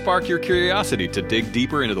hopefully spark your curiosity to dig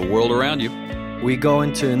deeper into the world around you. We go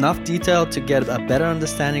into enough detail to get a better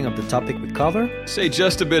understanding of the topic we cover. Say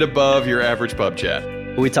just a bit above your average pub chat.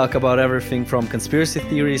 We talk about everything from conspiracy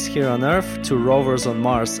theories here on Earth to rovers on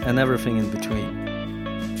Mars and everything in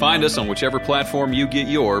between. Find us on whichever platform you get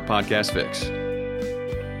your podcast fix.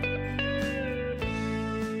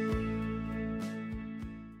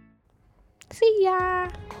 See ya!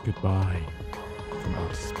 Goodbye from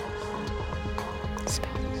outer space.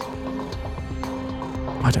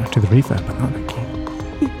 I don't have to do the reverb, but not thank you.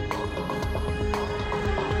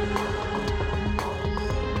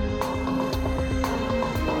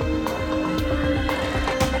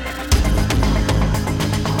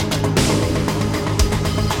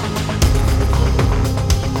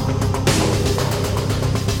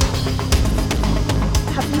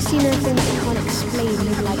 Have you seen anything that you can't explain,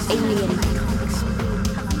 maybe like alien